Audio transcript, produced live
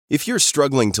If you're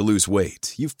struggling to lose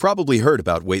weight, you've probably heard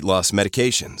about weight loss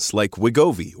medications like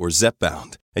Wegovy or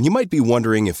Zepbound, and you might be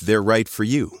wondering if they're right for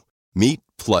you. Meet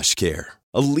PlushCare,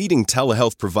 a leading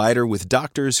telehealth provider with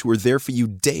doctors who are there for you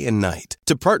day and night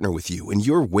to partner with you in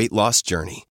your weight loss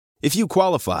journey. If you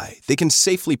qualify, they can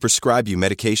safely prescribe you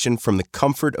medication from the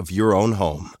comfort of your own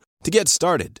home. To get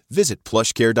started, visit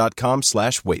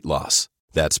plushcare.com/weightloss.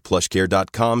 That's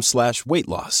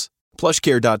plushcare.com/weightloss.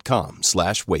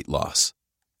 plushcare.com/weightloss.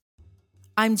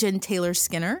 I'm Jen Taylor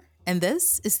Skinner, and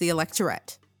this is The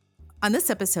Electorette. On this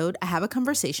episode, I have a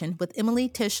conversation with Emily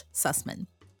Tisch Sussman.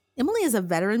 Emily is a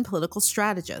veteran political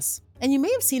strategist, and you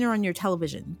may have seen her on your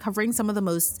television covering some of the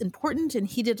most important and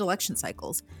heated election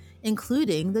cycles,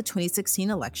 including the 2016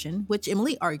 election, which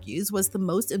Emily argues was the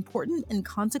most important and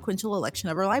consequential election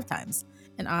of our lifetimes.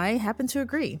 And I happen to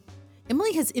agree.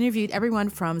 Emily has interviewed everyone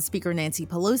from Speaker Nancy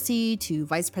Pelosi to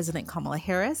Vice President Kamala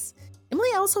Harris.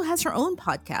 Emily also has her own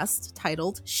podcast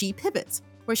titled She Pivots,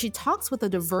 where she talks with a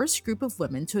diverse group of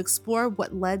women to explore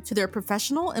what led to their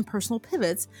professional and personal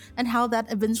pivots and how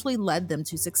that eventually led them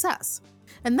to success.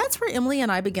 And that's where Emily and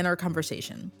I begin our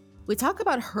conversation. We talk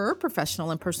about her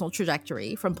professional and personal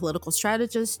trajectory from political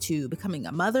strategist to becoming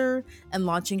a mother and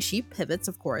launching She Pivots,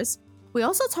 of course. We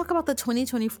also talk about the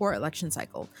 2024 election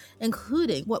cycle,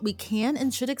 including what we can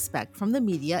and should expect from the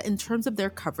media in terms of their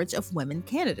coverage of women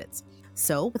candidates.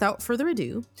 So, without further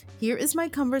ado, here is my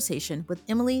conversation with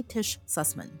Emily Tisch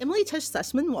Sussman. Emily Tisch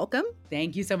Sussman, welcome.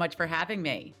 Thank you so much for having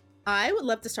me. I would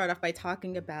love to start off by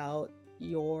talking about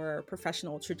your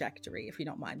professional trajectory, if you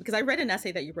don't mind, because I read an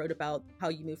essay that you wrote about how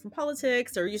you moved from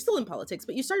politics, or you're still in politics,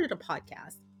 but you started a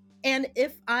podcast. And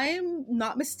if I'm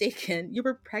not mistaken, you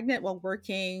were pregnant while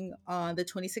working on the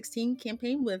 2016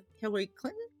 campaign with Hillary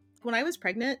Clinton. When I was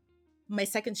pregnant, my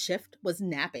second shift was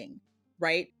napping.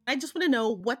 Right? I just want to know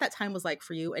what that time was like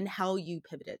for you and how you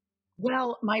pivoted.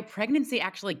 Well, my pregnancy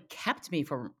actually kept me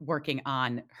from working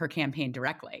on her campaign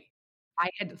directly.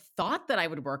 I had thought that I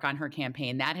would work on her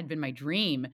campaign. That had been my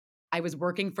dream. I was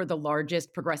working for the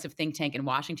largest progressive think tank in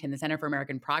Washington, the Center for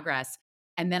American Progress.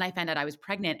 And then I found out I was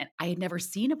pregnant, and I had never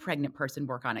seen a pregnant person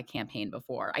work on a campaign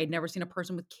before. I had never seen a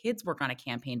person with kids work on a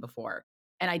campaign before.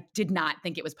 And I did not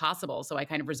think it was possible. So I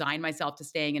kind of resigned myself to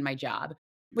staying in my job,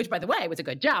 which, by the way, was a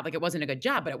good job. Like, it wasn't a good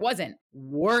job, but it wasn't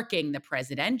working the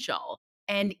presidential.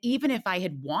 And even if I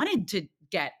had wanted to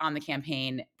get on the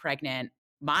campaign pregnant,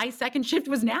 my second shift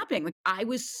was napping. Like, I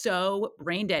was so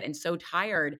brain dead and so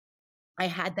tired. I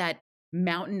had that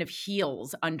mountain of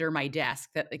heels under my desk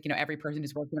that, like, every person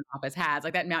who's working in an office has,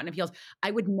 like that mountain of heels.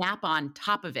 I would nap on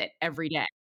top of it every day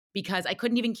because I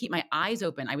couldn't even keep my eyes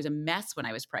open. I was a mess when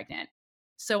I was pregnant.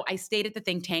 So I stayed at the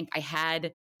think tank. I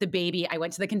had the baby. I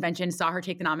went to the convention, saw her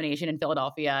take the nomination in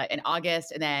Philadelphia in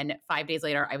August. And then 5 days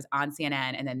later, I was on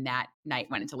CNN. And then that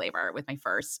night went into labor with my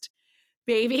first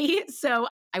baby. So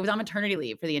I was on maternity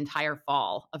leave for the entire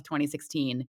fall of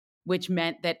 2016, which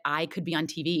meant that I could be on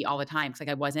TV all the time. Because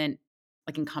I wasn't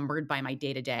encumbered by my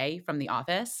day-to-day from the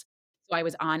office. So I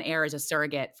was on air as a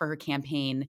surrogate for her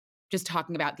campaign, just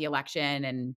talking about the election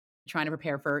and trying to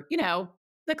prepare for,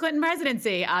 the Clinton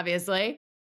presidency, obviously.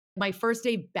 My first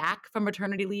day back from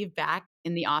maternity leave back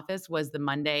in the office was the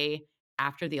Monday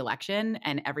after the election,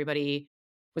 and everybody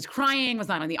was crying, was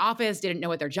not in the office, didn't know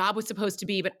what their job was supposed to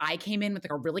be. But I came in with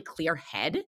a really clear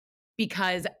head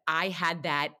because I had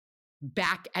that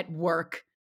back at work,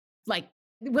 it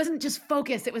wasn't just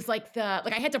focus. It was I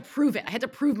had to prove it. I had to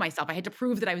prove myself. I had to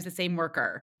prove that I was the same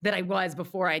worker that I was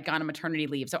before I had gone on maternity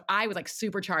leave. So I was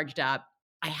super charged up.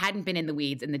 I hadn't been in the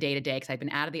weeds in the day-to-day because I'd been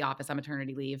out of the office on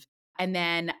maternity leave. And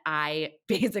then I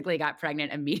basically got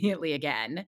pregnant immediately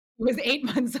again. I was 8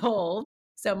 months old.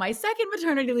 So my second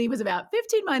maternity leave was about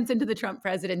 15 months into the Trump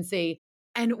presidency.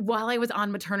 And while I was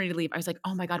on maternity leave, I was like,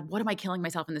 oh my God, what am I killing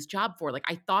myself in this job for?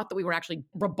 I thought that we were actually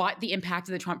rebut the impact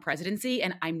of the Trump presidency,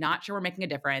 and I'm not sure we're making a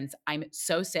difference. I'm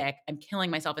so sick. I'm killing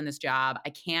myself in this job. I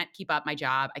can't keep up my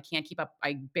job. I can't keep up.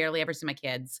 I barely ever see my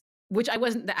kids, which I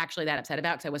wasn't actually that upset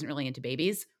about because I wasn't really into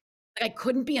babies. I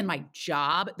couldn't be in my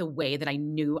job the way that I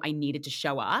knew I needed to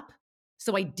show up.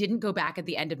 So I didn't go back at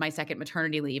the end of my second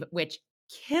maternity leave, which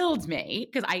killed me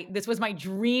because this was my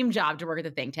dream job to work at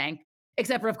the think tank,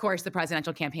 except for, of course, the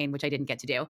presidential campaign, which I didn't get to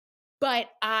do. But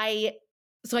I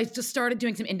just started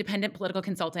doing some independent political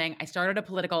consulting. I started a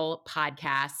political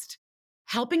podcast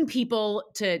helping people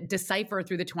to decipher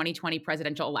through the 2020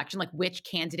 presidential election, which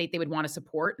candidate they would want to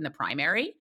support in the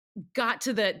primary. Got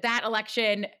to that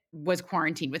election, was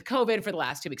quarantined with COVID for the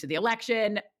last 2 weeks of the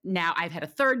election. Now I've had a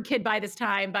third kid by this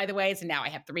time, by the way. So now I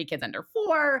have 3 kids under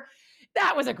 4.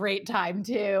 That was a great time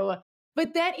too.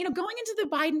 But then, going into the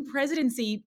Biden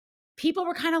presidency, people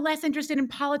were kind of less interested in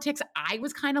politics. I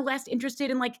was kind of less interested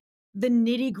in like the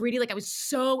nitty gritty. Like I was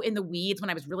so in the weeds when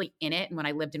I was really in it and when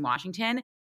I lived in Washington.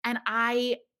 And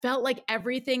I felt like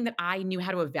everything that I knew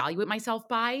how to evaluate myself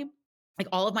by, like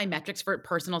all of my metrics for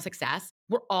personal success,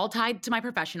 were all tied to my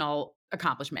professional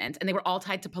accomplishments and they were all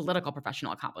tied to political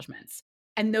professional accomplishments.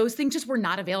 And those things just were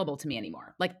not available to me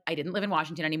anymore. Like I didn't live in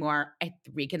Washington anymore. I had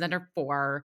 3 kids under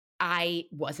 4. I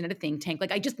wasn't at a think tank.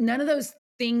 Like I just, none of those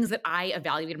things that I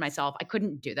evaluated myself, I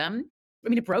couldn't do them. I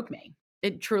mean, it broke me.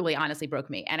 It truly, honestly broke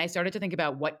me. And I started to think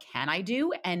about what can I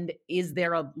do? And is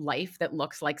there a life that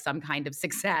looks like some kind of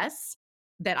success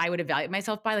that I would evaluate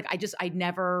myself by? Like I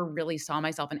never really saw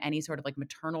myself in any sort of like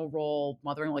maternal role,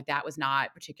 mothering, like that was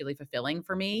not particularly fulfilling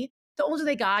for me. The older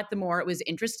they got, the more it was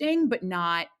interesting, but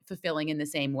not fulfilling in the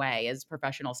same way as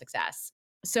professional success.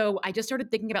 So I just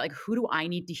started thinking about like, who do I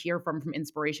need to hear from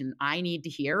inspiration? I need to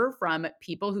hear from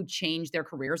people who changed their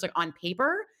careers. Like on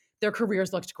paper, their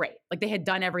careers looked great. Like they had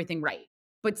done everything right,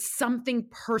 but something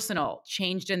personal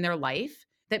changed in their life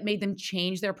that made them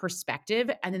change their perspective.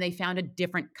 And then they found a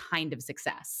different kind of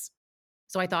success.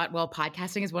 So I thought, well,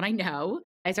 podcasting is what I know.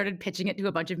 I started pitching it to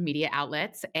a bunch of media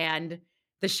outlets. And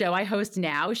the show I host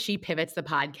now, She Pivots the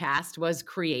Podcast, was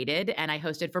created and I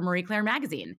hosted for Marie Claire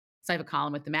magazine. So I have a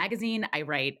column with the magazine. I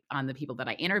write on the people that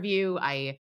I interview.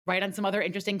 I write on some other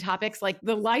interesting topics like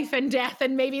the life and death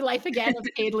and maybe life again of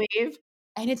paid leave.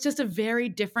 And it's just a very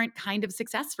different kind of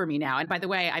success for me now. And by the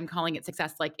way, I'm calling it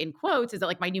success like in quotes, is that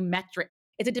like my new metric?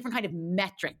 It's a different kind of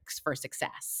metrics for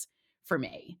success for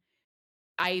me.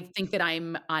 I think that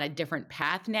I'm on a different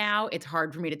path now. It's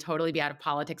hard for me to totally be out of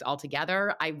politics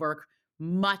altogether. I work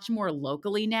much more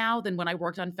locally now than when I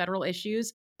worked on federal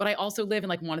issues. But I also live in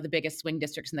like one of the biggest swing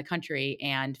districts in the country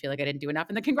and feel like I didn't do enough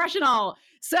in the congressional.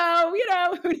 So,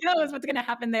 who knows what's going to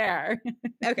happen there?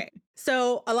 Okay.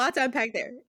 So a lot to unpack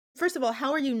there. First of all,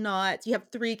 how are you not, you have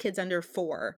 3 kids under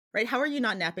 4, right? How are you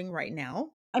not napping right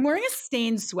now? I'm wearing a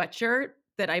stained sweatshirt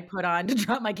that I put on to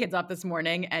drop my kids off this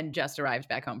morning and just arrived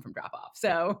back home from drop off.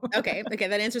 So, okay,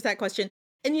 that answers that question.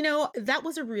 And that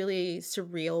was a really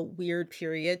surreal, weird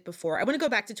period before. I want to go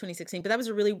back to 2016, but that was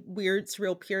a really weird,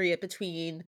 surreal period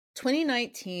between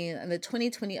 2019 and the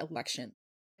 2020 election.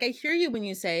 I hear you when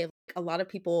you say like, a lot of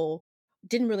people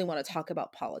didn't really want to talk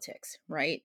about politics,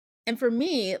 right? And for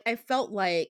me, I felt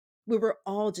like we were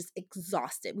all just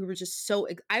exhausted. We were just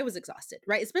I was exhausted,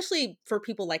 right? Especially for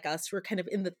people like us who are kind of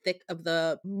in the thick of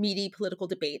the meaty political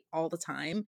debate all the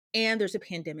time. And there's a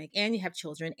pandemic and you have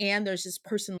children and there's this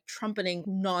person trumpeting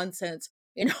nonsense,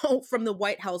 from the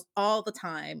White House all the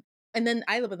time. And then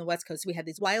I live on the West Coast. So we had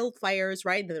these wildfires,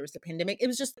 right? And then there was the pandemic. It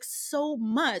was just so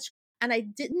much. And I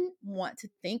didn't want to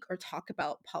think or talk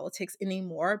about politics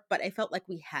anymore, but I felt like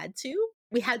we had to.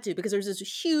 We had to because there was this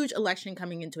huge election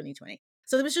coming in 2020.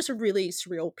 So it was just a really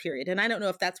surreal period. And I don't know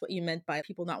if that's what you meant by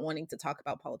people not wanting to talk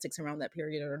about politics around that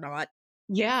period or not.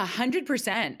 Yeah,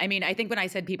 100%. I mean, I think when I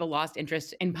said people lost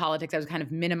interest in politics, I was kind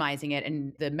of minimizing it.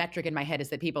 And the metric in my head is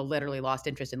that people literally lost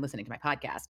interest in listening to my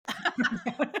podcast.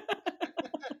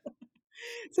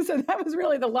 So that was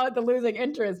really the losing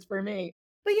interest for me.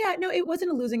 But yeah, no, it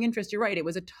wasn't a losing interest. You're right. It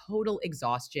was a total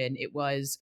exhaustion. It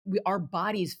was, our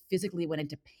bodies physically went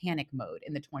into panic mode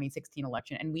in the 2016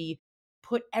 election. And we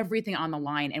put everything on the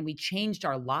line and we changed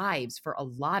our lives for a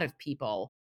lot of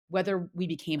people, whether we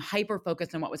became hyper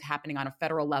focused on what was happening on a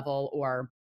federal level or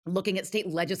looking at state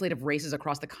legislative races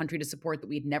across the country to support that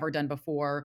we'd never done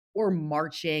before, or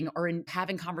marching or in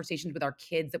having conversations with our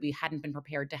kids that we hadn't been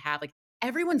prepared to have. Like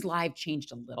everyone's life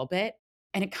changed a little bit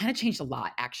and it kind of changed a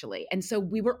lot actually. And so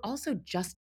we were also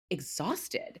just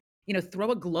exhausted.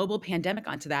 Throw a global pandemic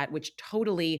onto that, which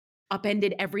totally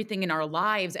upended everything in our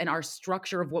lives and our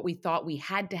structure of what we thought we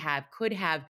had to have, could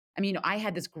have. I mean, I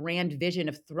had this grand vision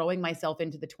of throwing myself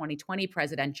into the 2020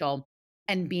 presidential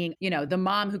and being, the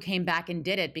mom who came back and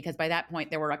did it, because by that point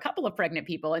there were a couple of pregnant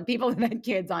people and people that had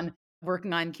kids on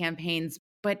working on campaigns.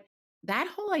 But that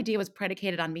whole idea was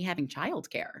predicated on me having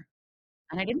childcare.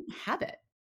 And I didn't have it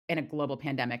in a global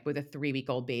pandemic with a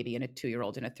 3-week-old baby and a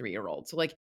 2-year-old and a 3-year-old. So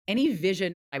like any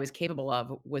vision I was capable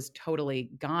of was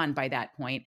totally gone by that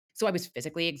point. So I was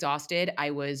physically exhausted.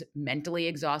 I was mentally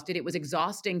exhausted. It was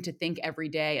exhausting to think every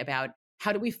day about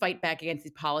how do we fight back against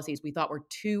these policies we thought were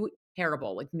too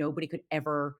terrible, like nobody could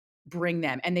ever bring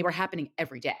them. And they were happening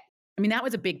every day. I mean, that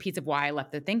was a big piece of why I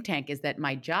left the think tank, is that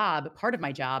part of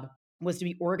my job was to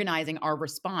be organizing our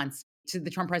response to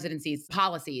the Trump presidency's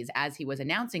policies as he was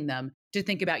announcing them, to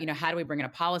think about, how do we bring in a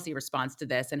policy response to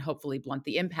this and hopefully blunt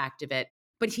the impact of it.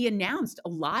 But he announced a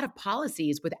lot of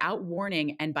policies without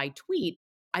warning and by tweet,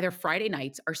 either Friday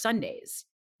nights or Sundays.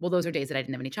 Well, those are days that I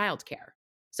didn't have any childcare.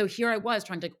 So here I was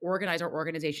trying to like organize our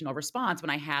organizational response when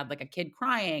I had like a kid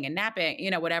crying and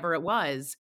napping, whatever it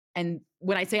was. And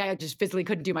when I say I just physically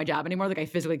couldn't do my job anymore, like I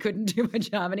physically couldn't do my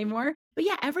job anymore. But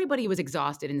yeah, everybody was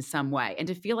exhausted in some way. And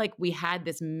to feel like we had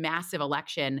this massive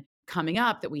election coming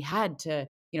up that we had to,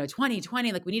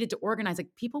 2020, like we needed to organize, like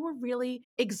people were really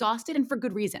exhausted and for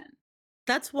good reason.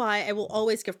 That's why I will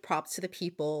always give props to the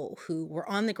people who were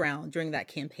on the ground during that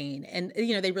campaign. And,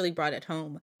 they really brought it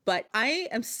home. But I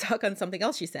am stuck on something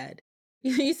else you said.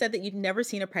 You said that you've never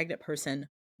seen a pregnant person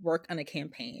work on a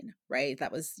campaign, right?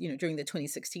 That was, during the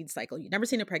 2016 cycle. You've never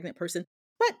seen a pregnant person.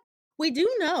 But we do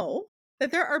know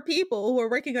that there are people who are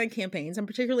working on campaigns. I'm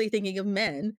particularly thinking of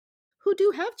men who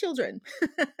do have children.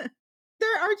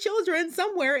 There are children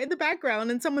somewhere in the background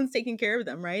and someone's taking care of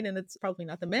them, right? And it's probably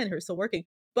not the men who are still working.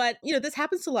 But, this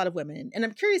happens to a lot of women. And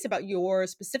I'm curious about your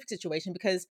specific situation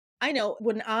because I know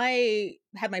when I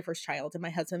had my first child and my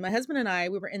husband and I,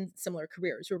 we were in similar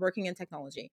careers. We were working in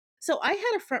technology. So I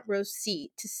had a front row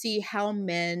seat to see how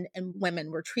men and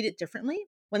women were treated differently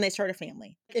when they start a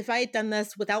family. If I had done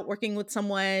this without working with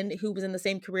someone who was in the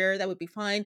same career, that would be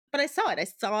fine. But I saw it. I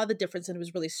saw the difference and it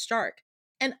was really stark.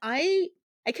 And I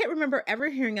can't remember ever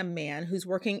hearing a man who's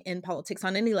working in politics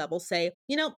on any level say,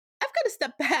 I've got to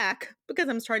step back because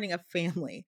I'm starting a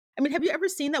family. I mean, have you ever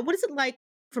seen that? What is it like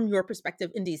from your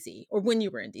perspective in DC or when you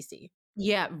were in DC?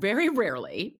 Yeah, very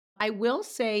rarely. I will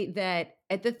say that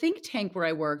at the think tank where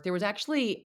I worked, there was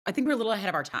actually, I think we were a little ahead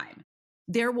of our time.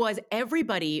 There was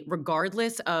everybody,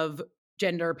 regardless of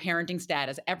gender, parenting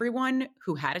status, everyone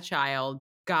who had a child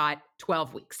got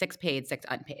 12 weeks, 6 paid, 6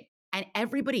 unpaid. And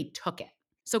everybody took it.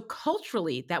 So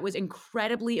culturally, that was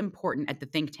incredibly important at the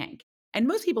think tank. And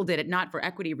most people did it not for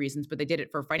equity reasons, but they did it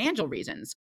for financial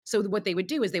reasons. So what they would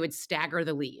do is they would stagger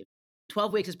the leave.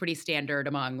 12 weeks is pretty standard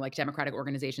among like Democratic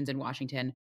organizations in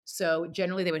Washington. So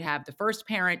generally they would have the first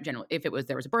parent, if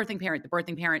there was a birthing parent, the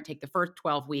birthing parent take the first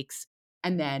 12 weeks,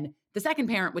 and then the second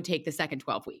parent would take the second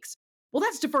 12 weeks. Well,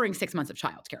 that's deferring 6 months of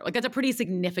childcare. Like that's a pretty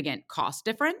significant cost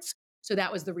difference. So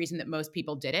that was the reason that most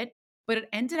people did it. But it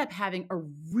ended up having a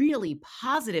really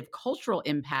positive cultural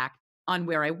impact on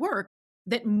where I work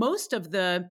that most of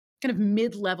the kind of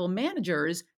mid-level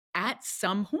managers at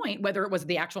some point, whether it was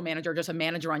the actual manager or just a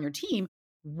manager on your team,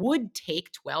 would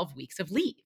take 12 weeks of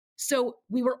leave. So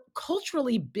we were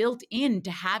culturally built into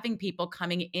having people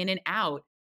coming in and out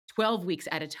 12 weeks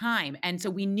at a time. And so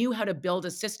we knew how to build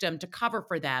a system to cover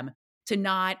for them, to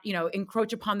not,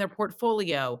 encroach upon their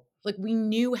portfolio. Like we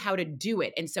knew how to do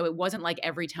it. And so it wasn't like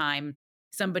every time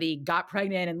somebody got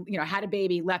pregnant and, had a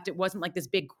baby, left, it wasn't like this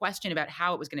big question about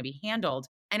how it was going to be handled.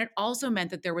 And it also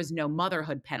meant that there was no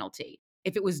motherhood penalty.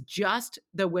 If it was just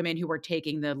the women who were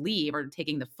taking the leave or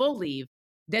taking the full leave,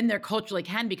 then there culturally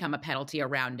can become a penalty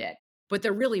around it. But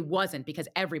there really wasn't because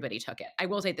everybody took it. I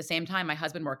will say at the same time, my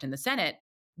husband worked in the Senate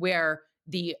where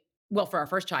for our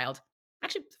first child,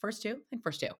 actually the first two, I think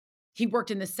first two, he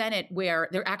worked in the Senate where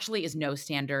there actually is no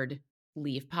standard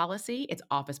leave policy. It's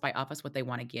office by office what they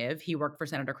want to give. He worked for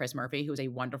Senator Chris Murphy, who is a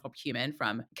wonderful human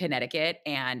from Connecticut.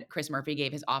 And Chris Murphy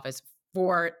gave his office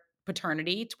for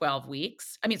paternity 12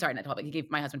 weeks. I mean, sorry, not 12, he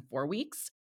gave my husband 4 weeks.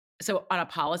 So on a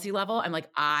policy level, I'm like,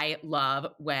 I love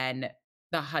when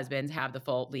the husbands have the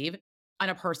full leave. On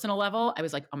a personal level, I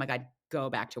was like, oh my God, go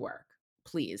back to work.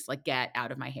 Please, like get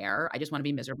out of my hair. I just want to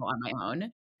be miserable on my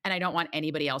own. And I don't want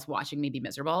anybody else watching me be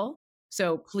miserable.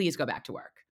 So please go back to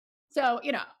work. So,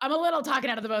 I'm a little talking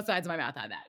out of the both sides of my mouth on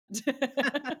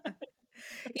that.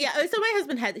 Yeah. So my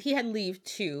husband had leave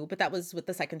too, but that was with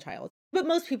the second child. But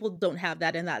most people don't have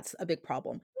that. And that's a big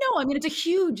problem. No, I mean, it's a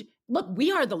huge, look,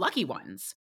 we are the lucky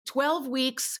ones. 12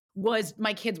 weeks was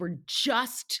my kids were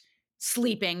just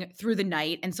sleeping through the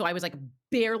night. And so I was like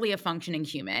barely a functioning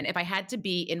human. If I had to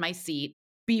be in my seat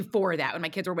before that, when my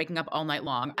kids were waking up all night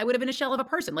long, I would have been a shell of a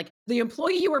person. Like the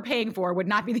employee you were paying for would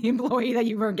not be the employee that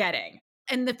you were getting.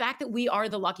 And the fact that we are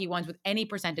the lucky ones with any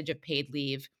percentage of paid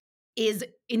leave is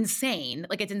insane.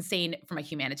 Like it's insane from a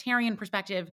humanitarian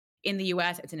perspective in the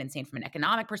US. It's insane from an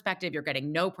economic perspective. You're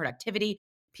getting no productivity.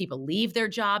 People leave their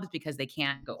jobs because they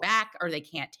can't go back or they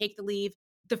can't take the leave.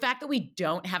 The fact that we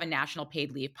don't have a national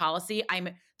paid leave policy,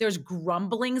 there's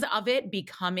grumblings of it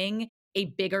becoming a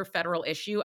bigger federal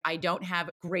issue. I don't have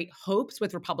great hopes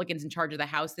with Republicans in charge of the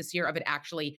House this year of it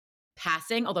actually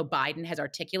passing, although Biden has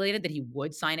articulated that he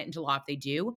would sign it into law if they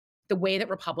do. The way that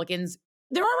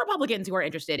there are Republicans who are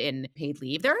interested in paid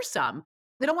leave. There are some.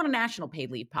 They don't want a national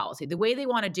paid leave policy. The way they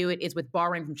want to do it is with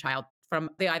borrowing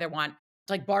they either want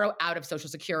to like borrow out of Social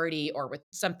Security or with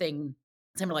something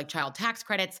similar like child tax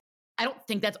credits. I don't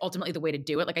think that's ultimately the way to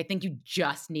do it. Like I think you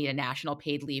just need a national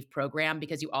paid leave program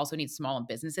because you also need small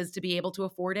businesses to be able to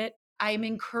afford it. I'm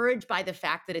encouraged by the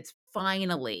fact that it's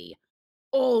finally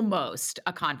almost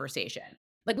a conversation.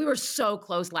 Like, we were so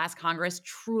close last Congress.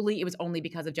 Truly, it was only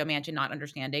because of Joe Manchin not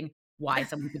understanding why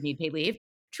someone could need paid leave.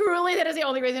 Truly, that is the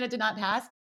only reason it did not pass.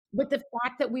 But the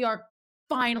fact that we are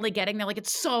finally getting there, like,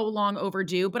 it's so long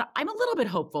overdue, but I'm a little bit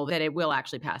hopeful that it will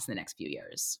actually pass in the next few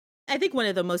years. I think one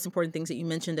of the most important things that you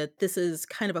mentioned that this is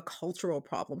kind of a cultural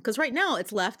problem because right now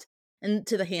it's left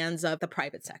into the hands of the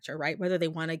private sector, right? Whether they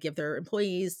want to give their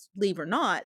employees leave or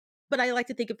not. But I like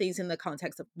to think of things in the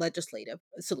context of legislative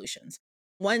solutions.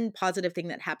 One positive thing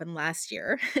that happened last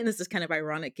year, and this is kind of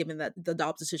ironic given that the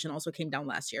Dobbs decision also came down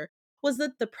last year, was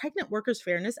that the Pregnant Workers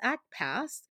Fairness Act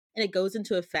passed and it goes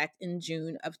into effect in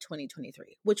June of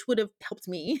 2023, which would have helped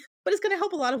me, but it's going to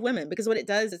help a lot of women because what it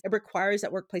does is it requires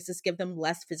that workplaces give them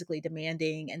less physically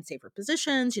demanding and safer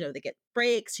positions. They get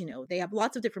breaks, they have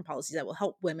lots of different policies that will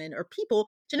help women or people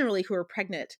generally who are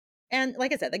pregnant. And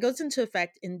like I said, that goes into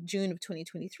effect in June of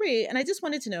 2023. And I just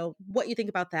wanted to know what you think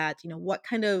about that. What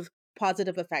kind of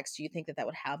positive effects do you think that that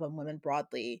would have on women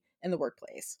broadly in the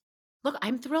workplace? Look,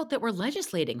 I'm thrilled that we're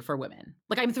legislating for women.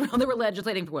 Like, I'm thrilled that we're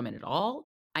legislating for women at all.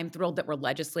 I'm thrilled that we're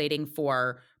legislating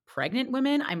for pregnant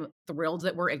women. I'm thrilled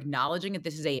that we're acknowledging that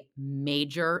this is a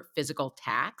major physical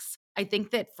tax. I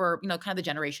think that for, kind of the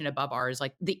generation above ours,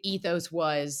 like, the ethos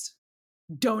was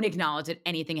don't acknowledge that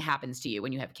anything happens to you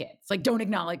when you have kids. Like, don't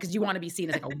acknowledge because you want to be seen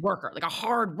as like a worker, like a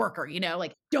hard worker,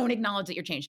 like, don't acknowledge that you're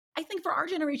changed. I think for our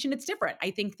generation, it's different.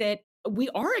 I think that we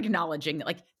are acknowledging that,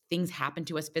 like, things happen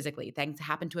to us physically, things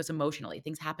happen to us emotionally,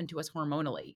 things happen to us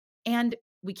hormonally. And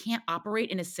we can't operate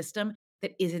in a system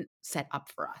that isn't set up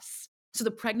for us. So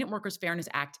the Pregnant Workers Fairness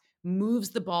Act moves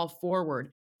the ball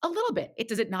forward a little bit.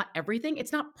 Does it not everything?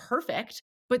 It's not perfect,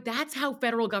 but that's how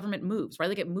federal government moves, right?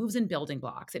 Like, it moves in building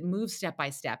blocks, it moves step by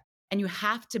step. And you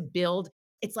have to build.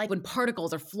 It's like when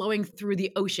particles are flowing through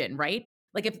the ocean, right?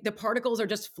 Like, if the particles are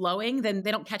just flowing, then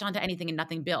they don't catch on to anything and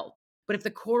nothing build. But if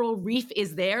the coral reef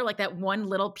is there, like that one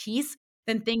little piece,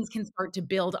 then things can start to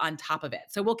build on top of it.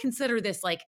 So we'll consider this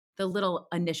like the little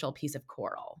initial piece of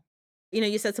coral.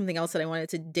 You said something else that I wanted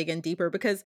to dig in deeper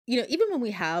because, even when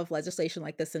we have legislation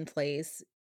like this in place,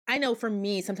 I know for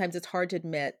me, sometimes it's hard to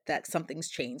admit that something's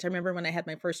changed. I remember when I had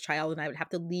my first child and I would have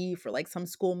to leave for like some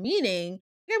school meeting,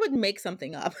 I would make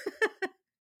something up.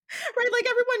 Right? Like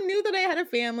everyone knew that I had a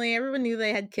family, everyone knew that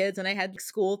I had kids and I had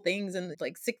school things and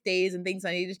like sick days and things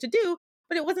I needed to do.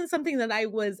 But it wasn't something that I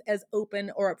was as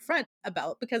open or upfront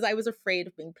about because I was afraid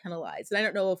of being penalized. And I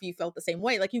don't know if you felt the same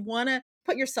way. Like you want to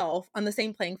put yourself on the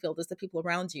same playing field as the people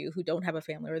around you who don't have a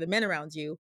family or the men around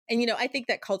you. And, I think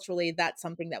that culturally, that's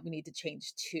something that we need to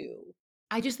change too.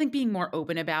 I just think being more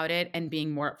open about it and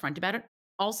being more upfront about it.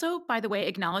 Also, by the way,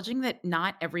 acknowledging that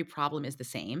not every problem is the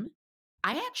same.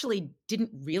 I actually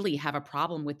didn't really have a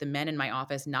problem with the men in my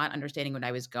office not understanding what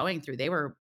I was going through. They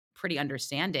were pretty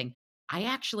understanding.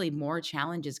 More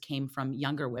challenges came from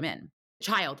younger women,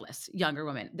 childless younger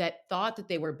women that thought that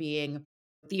they were being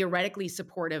theoretically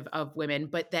supportive of women,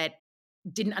 but that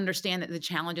didn't understand that the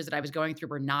challenges that I was going through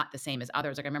were not the same as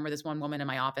others. Like, I remember this one woman in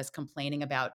my office complaining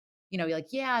about, like,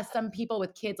 yeah, some people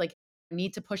with kids like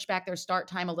need to push back their start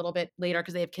time a little bit later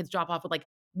because they have kids drop off. With like,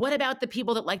 what about the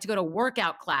people that like to go to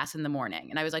workout class in the morning?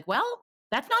 And I was like, well,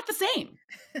 that's not the same.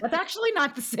 That's actually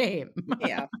not the same.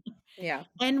 Yeah. Yeah.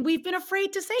 And we've been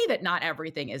afraid to say that not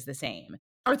everything is the same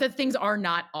or that things are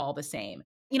not all the same.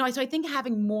 So I think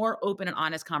having more open and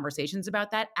honest conversations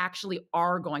about that actually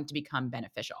are going to become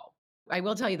beneficial. I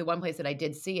will tell you the one place that I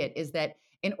did see it is that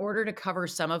in order to cover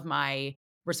some of my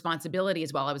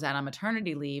responsibilities while I was out on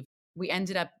maternity leave, we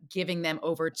ended up giving them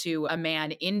over to a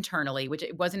man internally, which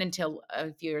it wasn't until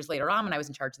a few years later on when I was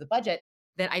in charge of the budget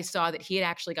that I saw that he had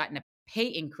actually gotten a pay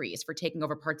increase for taking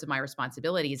over parts of my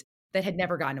responsibilities that had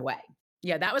never gone away.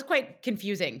 Yeah, that was quite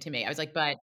confusing to me. I was like,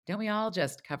 but don't we all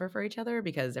just cover for each other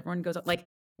because everyone goes like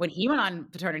when he went on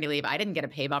paternity leave, I didn't get a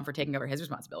pay bump for taking over his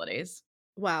responsibilities.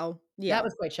 Wow. Yeah. That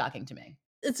was quite shocking to me.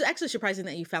 It's actually surprising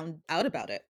that you found out about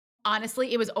it.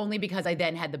 Honestly, it was only because I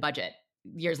then had the budget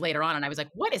years later on and I was like,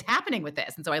 what is happening with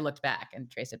this? And so I looked back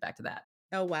and traced it back to that.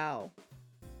 Oh, wow.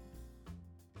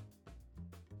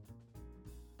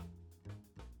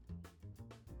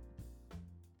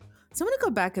 So I'm going to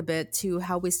go back a bit to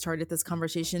how we started this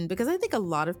conversation because I think a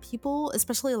lot of people,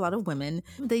 especially a lot of women,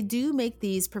 they do make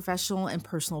these professional and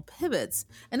personal pivots,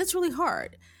 and it's really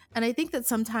hard. And I think that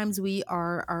sometimes we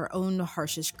are our own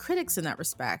harshest critics in that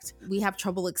respect. We have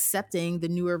trouble accepting the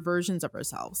newer versions of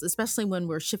ourselves, especially when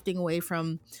we're shifting away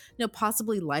from,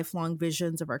 possibly lifelong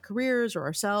visions of our careers or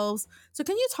ourselves. So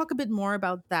can you talk a bit more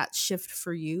about that shift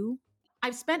for you?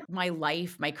 I've spent my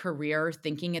life, my career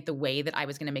thinking that the way that I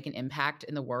was going to make an impact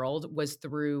in the world was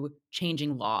through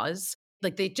changing laws.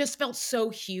 Like they just felt so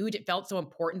huge. It felt so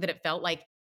important that it felt like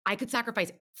I could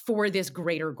sacrifice for this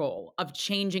greater goal of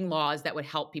changing laws that would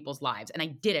help people's lives. And I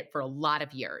did it for a lot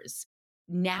of years.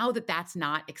 Now that that's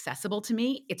not accessible to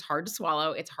me, it's hard to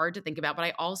swallow. It's hard to think about. But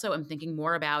I also am thinking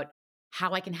more about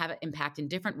how I can have an impact in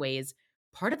different ways.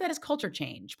 Part of that is culture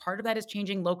change, part of that is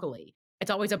changing locally. It's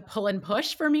always a pull and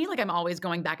push for me. Like I'm always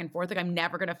going back and forth. Like I'm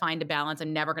never going to find a balance.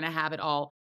 I'm never going to have it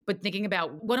all. But thinking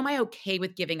about what am I okay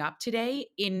with giving up today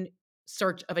in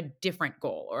search of a different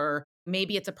goal? Or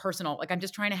maybe it's a personal, like I'm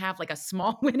just trying to have like a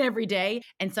small win every day.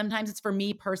 And sometimes it's for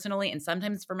me personally, and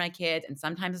sometimes it's for my kids, and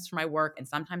sometimes it's for my work, and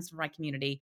sometimes for my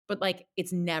community. But like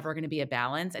it's never going to be a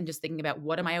balance. And just thinking about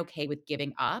what am I okay with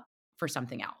giving up for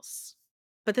something else?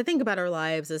 But the thing about our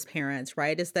lives as parents,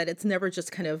 right, is that it's never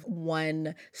just kind of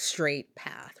one straight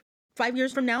path. 5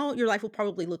 years from now, your life will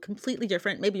probably look completely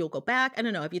different. Maybe you'll go back. I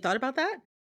don't know. Have you thought about that?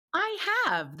 I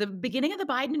have. The beginning of the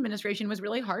Biden administration was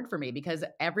really hard for me because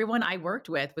everyone I worked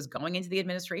with was going into the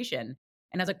administration.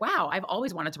 And I was like, wow, I've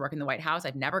always wanted to work in the White House.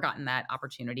 I've never gotten that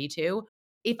opportunity to.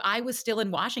 If I was still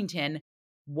in Washington,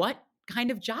 what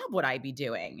kind of job would I be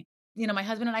doing? You know, my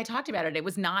husband and I talked about it. It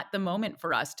was not the moment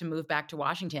for us to move back to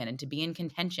Washington and to be in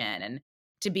contention and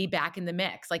to be back in the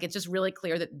mix. Like it's just really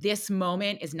clear that this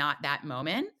moment is not that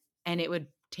moment. And it would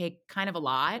take kind of a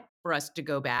lot for us to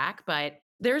go back. But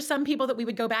there's some people that we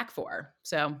would go back for.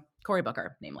 So Cory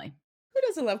Booker, namely. Who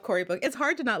doesn't love Cory Booker? It's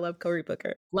hard to not love Cory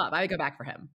Booker. Love. I would go back for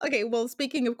him. Okay, well,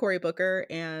 speaking of Cory Booker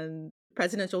and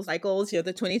presidential cycles, the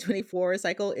 2024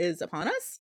 cycle is upon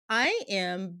us. I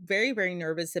am very, very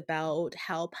nervous about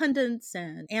how pundits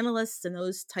and analysts and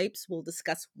those types will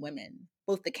discuss women,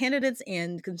 both the candidates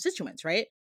and constituents, right?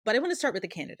 But I want to start with the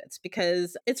candidates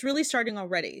because it's really starting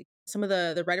already. Some of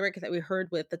the rhetoric that we heard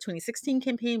with the 2016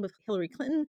 campaign with Hillary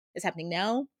Clinton is happening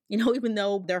now, even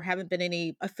though there haven't been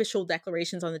any official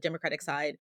declarations on the Democratic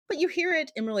side. But you hear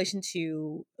it in relation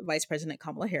to Vice President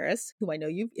Kamala Harris, who I know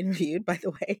you've interviewed, by the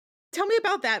way. Tell me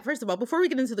about that, first of all, before we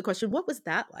get into the question, what was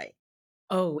that like?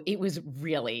 Oh, it was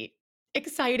really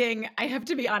exciting. I have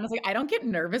to be honest, like I don't get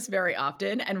nervous very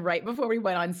often. And right before we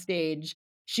went on stage,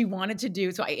 she wanted to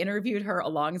do, so I interviewed her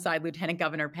alongside Lieutenant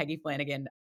Governor Peggy Flanagan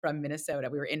from Minnesota.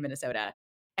 We were in Minnesota.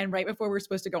 And right before we were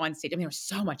supposed to go on stage, I mean, there was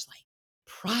so much like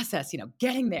process,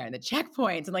 getting there and the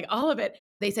checkpoints and like all of it.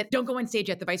 They said, don't go on stage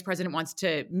yet. The vice president wants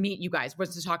to meet you guys,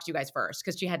 wants to talk to you guys first,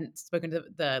 because she hadn't spoken to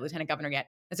the lieutenant governor yet.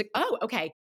 I was like, oh,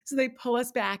 okay. So they pull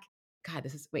us back. God,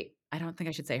 wait, I don't think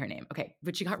I should say her name. Okay.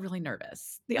 But she got really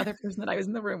nervous. The other person that I was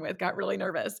in the room with got really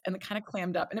nervous and kind of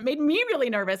clammed up. And it made me really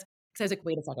nervous because I was like,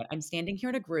 wait a second. I'm standing here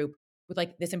in a group with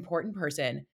like this important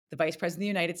person, the vice president of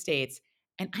the United States,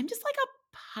 and I'm just like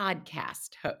a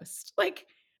podcast host. Like,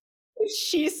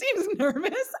 she seems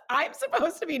nervous. I'm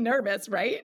supposed to be nervous,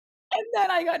 right? And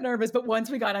then I got nervous. But once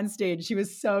we got on stage, she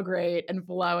was so great and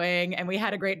flowing, and we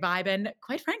had a great vibe. And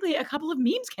quite frankly, a couple of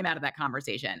memes came out of that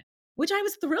conversation, which I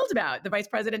was thrilled about. The vice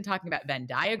president talking about Venn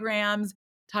diagrams,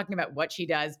 talking about what she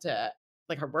does to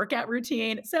like her workout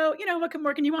routine. So, what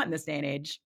more can you want in this day and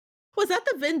age? Was that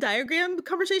the Venn diagram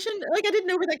conversation? Like, I didn't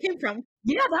know where that came from.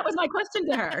 Yeah, that was my question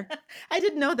to her. I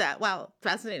didn't know that. Wow,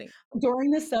 fascinating. During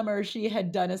the summer, she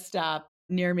had done a stop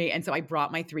near me. And so I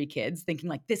brought my 3 kids thinking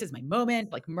like, this is my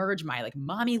moment, like merge my like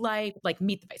mommy life, like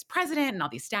meet the vice president and all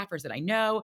these staffers that I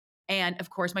know. And of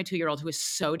course, my 2-year-old, who is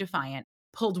so defiant,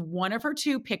 pulled one of her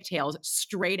 2 pigtails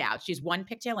straight out. She's one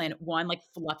pigtail in, one like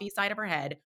fluffy side of her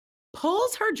head,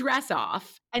 pulls her dress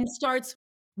off and starts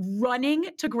running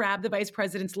to grab the vice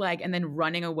president's leg and then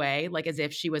running away like as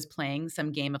if she was playing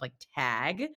some game of like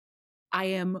tag. I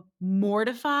am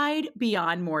mortified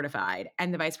beyond mortified.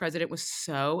 And the vice president was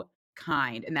so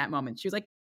kind in that moment. She was like,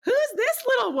 who's this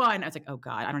little one? I was like, oh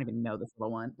God, I don't even know this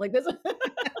little one. Like this.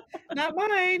 Not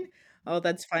mine. Oh,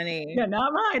 that's funny. Yeah,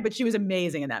 not mine. But she was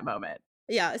amazing in that moment.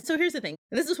 Yeah. So here's the thing.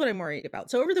 This is what I'm worried about.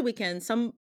 So over the weekend,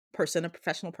 some person, a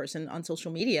professional person on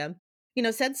social media,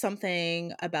 said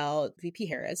something about VP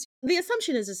Harris. The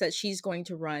assumption is that she's going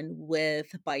to run with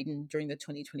Biden during the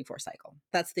 2024 cycle.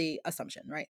 That's the assumption,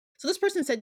 right? So this person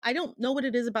said, I don't know what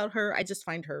it is about her. I just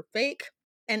find her fake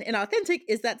and inauthentic.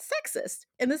 Is that sexist?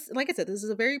 And this, like I said, this is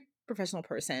a very professional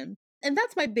person. And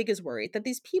that's my biggest worry, that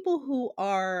these people who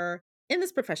are in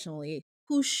this professionally,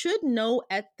 who should know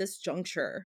at this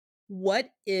juncture what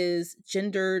is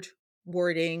gendered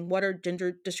wording, what are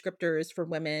gender descriptors for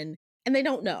women, and they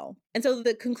don't know. And so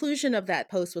the conclusion of that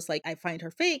post was like, I find her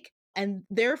fake, and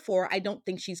therefore I don't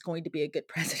think she's going to be a good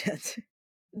president.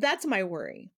 That's my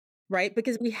worry, right?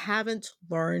 Because we haven't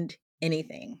learned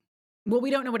anything. Well,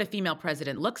 we don't know what a female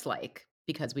president looks like.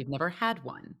 because we've never had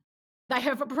one. I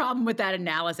have a problem with that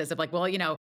analysis of like, well,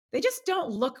 they just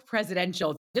don't look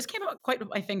presidential. Just can't quite put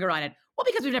my finger on it. Well,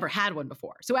 because we've never had one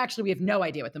before. So actually, we have no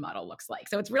idea what the model looks like.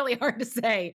 So it's really hard to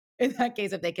say in that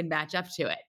case if they can match up to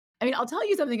it. I mean, I'll tell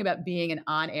you something about being an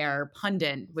on air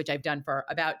pundit, which I've done for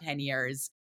about 10 years,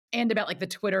 and about like the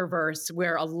Twitterverse,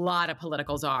 where a lot of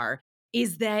politicals are,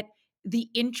 is that the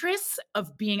interests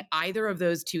of being either of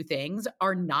those two things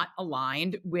are not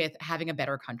aligned with having a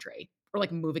better country or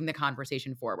like moving the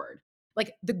conversation forward.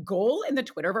 Like the goal in the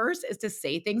Twitterverse is to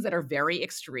say things that are very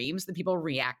extreme so that people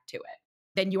react to it.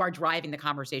 Then you are driving the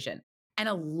conversation. And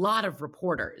a lot of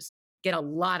reporters get a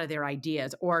lot of their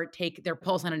ideas or take their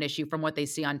pulse on an issue from what they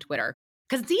see on Twitter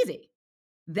because it's easy.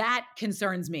 That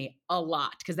concerns me a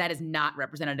lot because that is not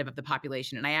representative of the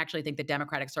population. And I actually think the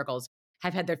Democratic circles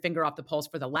have had their finger off the pulse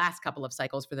for the last couple of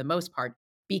cycles for the most part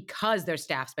because their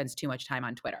staff spends too much time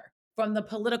on Twitter. From the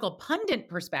political pundit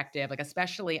perspective, like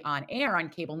especially on air on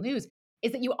cable news,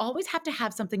 is that you always have to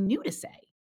have something new to say.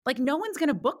 Like no one's going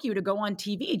to book you to go on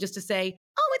TV just to say,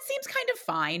 oh, it seems kind of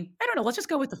fine. I don't know. Let's just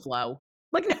go with the flow.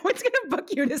 Like no one's going to book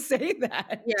you to say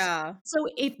that. Yeah. So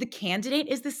if the candidate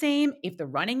is the same, if the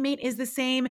running mate is the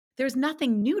same, there's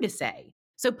nothing new to say.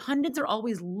 So pundits are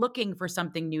always looking for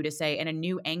something new to say and a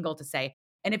new angle to say.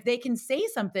 And if they can say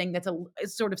something that's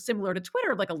is sort of similar to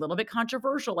Twitter, like a little bit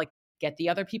controversial, like get the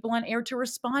other people on air to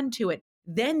respond to it,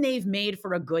 then they've made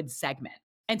for a good segment.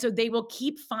 And so they will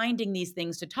keep finding these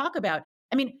things to talk about.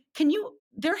 I mean,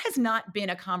 there has not been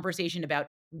a conversation about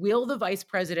will the vice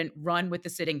president run with the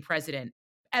sitting president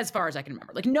as far as I can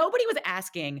remember. Like nobody was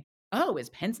asking, oh, is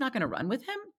Pence not going to run with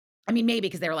him? I mean, maybe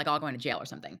because they were like all going to jail or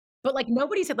something. But like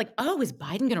nobody said like, oh, is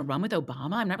Biden going to run with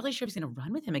Obama? I'm not really sure if he's going to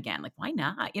run with him again. Like, why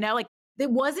not? Like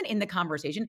it wasn't in the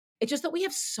conversation. It's just that we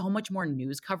have so much more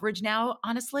news coverage now,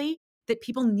 honestly, that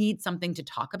people need something to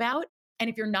talk about. And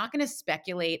if you're not going to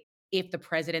speculate if the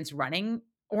president's running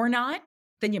or not,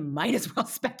 then you might as well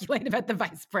speculate about the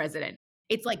vice president.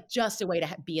 It's like just a way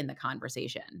to be in the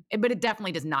conversation. But it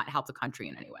definitely does not help the country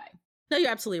in any way. No, you're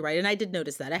absolutely right. And I did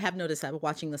notice that. I have noticed that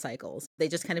watching the cycles. They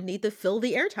just kind of need to fill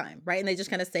the airtime, right? And they just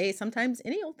kind of say sometimes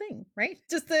any old thing, right?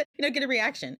 Just to, get a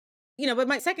reaction. But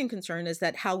my second concern is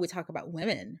that how we talk about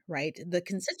women, right? The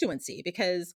constituency,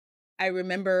 because I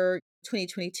remember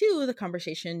 2022, the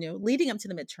conversation, leading up to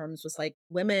the midterms was like,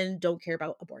 women don't care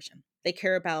about abortion. They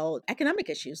care about economic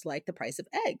issues like the price of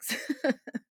eggs,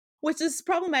 which is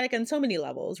problematic on so many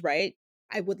levels, right?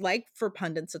 I would like for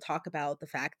pundits to talk about the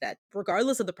fact that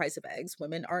regardless of the price of eggs,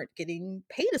 women aren't getting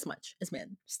paid as much as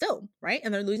men still, right?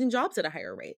 And they're losing jobs at a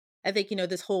higher rate. I think,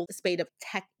 this whole spate of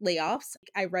tech layoffs,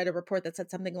 I read a report that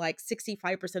said something like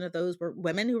 65% of those were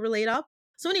women who were laid off.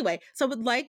 So anyway, I would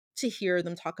like to hear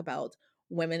them talk about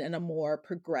women in a more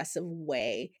progressive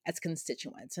way as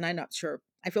constituents. And I'm not sure,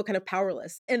 I feel kind of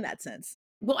powerless in that sense.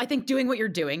 Well, I think doing what you're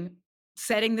doing,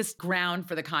 setting this ground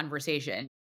for the conversation,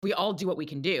 we all do what we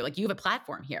can do. Like you have a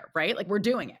platform here, right? Like we're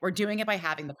doing it. We're doing it by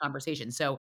having the conversation.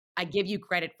 So I give you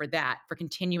credit for that, for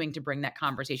continuing to bring that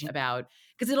conversation about,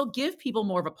 because it'll give people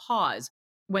more of a pause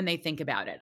when they think about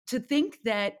it. To think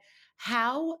that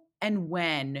how and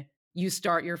when you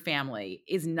start your family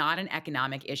is not an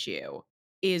economic issue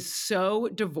is so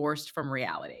divorced from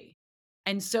reality.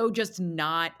 And so just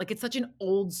not, like it's such an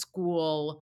old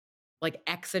school, like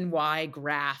X and Y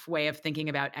graph way of thinking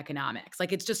about economics.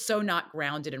 Like it's just so not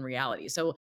grounded in reality.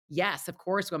 So yes, of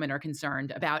course, women are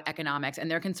concerned about economics and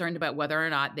they're concerned about whether or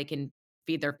not they can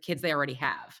feed their kids they already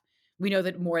have. We know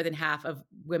that more than half of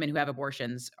women who have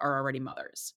abortions are already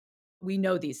mothers. We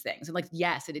know these things. And like,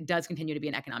 yes, it does continue to be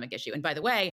an economic issue. And by the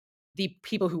way, the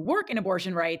people who work in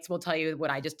abortion rights will tell you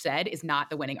what I just said is not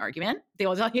the winning argument. They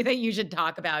will tell you that you should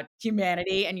talk about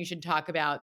humanity and you should talk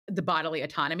about the bodily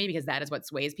autonomy because that is what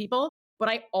sways people. But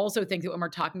I also think that when we're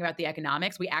talking about the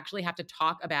economics, we actually have to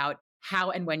talk about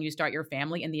how and when you start your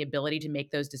family and the ability to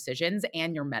make those decisions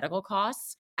and your medical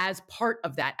costs as part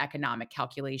of that economic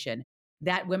calculation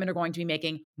that women are going to be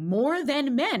making more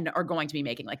than men are going to be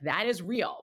making. Like that is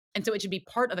real. And so it should be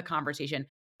part of the conversation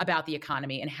about the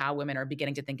economy and how women are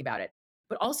beginning to think about it.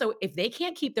 But also, if they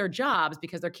can't keep their jobs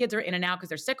because their kids are in and out because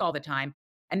they're sick all the time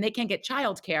and they can't get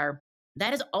childcare,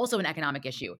 that is also an economic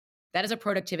issue. That is a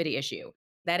productivity issue.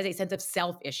 That is a sense of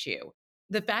self issue.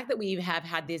 The fact that we have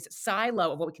had this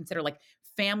silo of what we consider like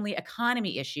family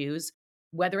economy issues,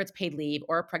 whether it's paid leave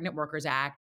or a Pregnant Workers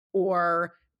Act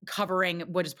or covering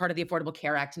what is part of the Affordable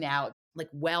Care Act now, like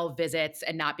well visits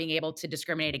and not being able to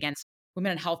discriminate against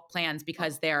women in health plans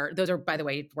because those are, by the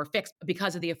way, were fixed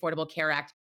because of the Affordable Care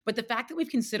Act. But the fact that we've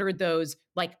considered those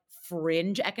like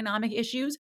fringe economic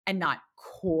issues and not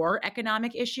core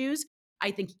economic issues,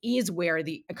 I think is where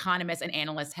the economists and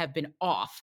analysts have been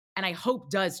off, and I hope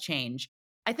does change.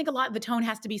 I think a lot of the tone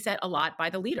has to be set a lot by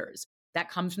the leaders. That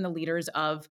comes from the leaders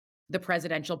of the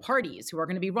presidential parties who are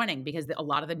going to be running, because a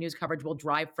lot of the news coverage will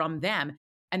drive from them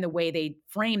and the way they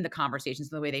frame the conversations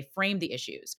and the way they frame the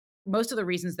issues. Most of the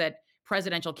reasons that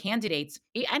presidential candidates,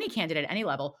 any candidate at any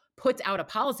level, puts out a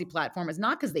policy platform is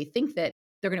not because they think that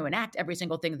they're going to enact every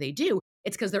single thing they do.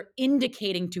 It's because they're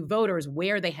indicating to voters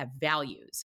where they have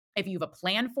values. If you have a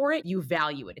plan for it, you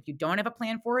value it. If you don't have a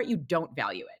plan for it, you don't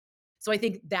value it. So I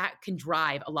think that can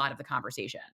drive a lot of the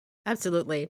conversation.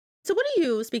 Absolutely. So what are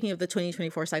you, speaking of the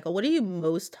 2024 cycle, what are you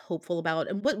most hopeful about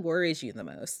and what worries you the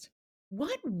most?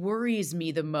 What worries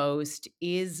me the most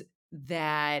is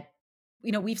that,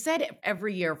 we've said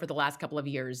every year for the last couple of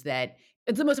years that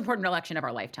it's the most important election of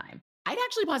our lifetime. I'd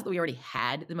actually posit that we already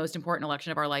had the most important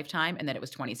election of our lifetime and that it was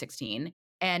 2016.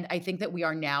 And I think that we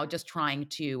are now just trying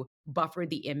to buffer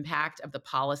the impact of the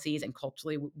policies and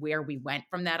culturally where we went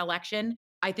from that election.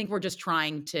 I think we're just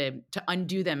trying to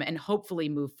undo them and hopefully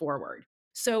move forward.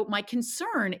 So my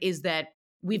concern is that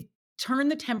we've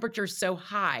turned the temperature so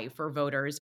high for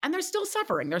voters, and they're still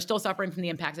suffering. They're still suffering from the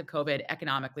impacts of COVID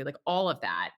economically, like all of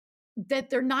that, that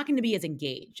they're not going to be as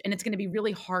engaged. And it's going to be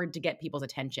really hard to get people's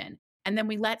attention. And then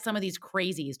we let some of these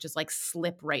crazies just like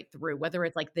slip right through, whether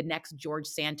it's like the next George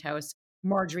Santos,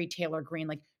 Marjorie Taylor Greene.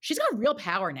 Like, she's got real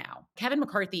power now. Kevin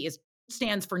McCarthy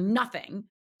stands for nothing,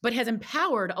 but has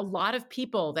empowered a lot of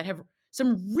people that have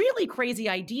some really crazy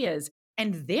ideas,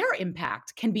 and their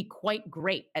impact can be quite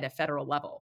great at a federal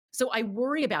level. So I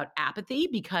worry about apathy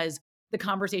because the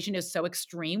conversation is so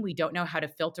extreme. We don't know how to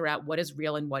filter out what is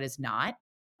real and what is not,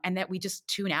 and that we just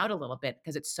tune out a little bit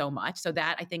because it's so much. So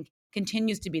that, I think,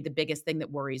 continues to be the biggest thing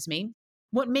that worries me.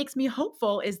 What makes me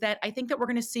hopeful is that I think that we're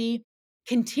going to see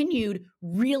continued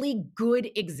really good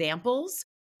examples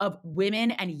of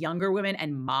women and younger women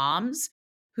and moms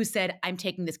who said, I'm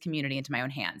taking this community into my own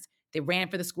hands. They ran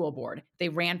for the school board. They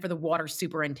ran for the water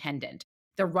superintendent.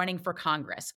 They're running for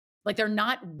Congress. Like, they're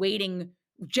not waiting.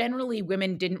 Generally,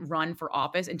 women didn't run for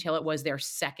office until it was their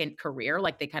second career.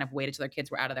 Like, they kind of waited till their kids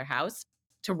were out of their house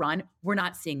to run. We're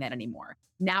not seeing that anymore.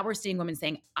 Now we're seeing women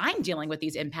saying, I'm dealing with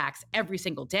these impacts every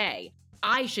single day.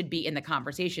 I should be in the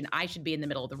conversation. I should be in the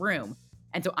middle of the room.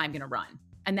 And so I'm going to run.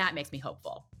 And that makes me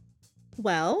hopeful.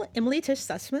 Well, Emily Tisch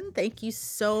Sussman, thank you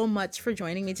so much for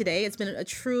joining me today. It's been a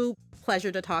true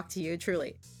pleasure to talk to you,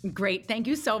 truly. Great. Thank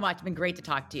you so much. It's been great to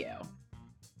talk to you.